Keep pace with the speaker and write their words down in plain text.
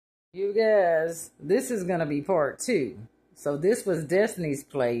You guys, this is going to be part two. So this was Destiny's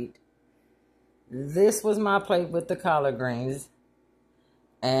plate. This was my plate with the collard greens.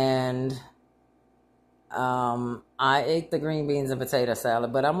 And I ate the green beans and potato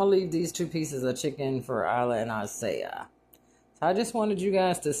salad. But I'm going to leave these two pieces of chicken for Isla and Isaiah. So I just wanted you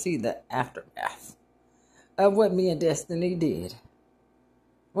guys to see the aftermath of what me and Destiny did.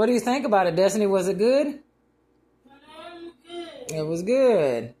 What do you think about it, Destiny? Was it good? It was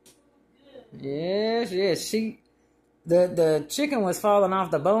good. Yes. The chicken was falling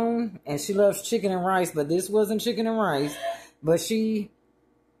off the bone, and she loves chicken and rice, but this wasn't chicken and rice. But she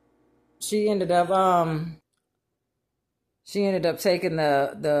ended up taking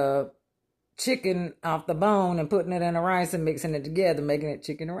the chicken off the bone and putting it in the rice and mixing it together, making it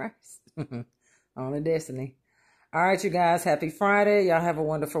chicken and rice. On the Destiny. All right, you guys. Happy Friday. Y'all have a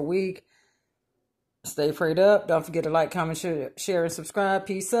wonderful week. Stay prayed up. Don't forget to like, comment, share, and subscribe.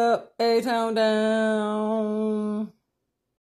 Peace up. A-Town down.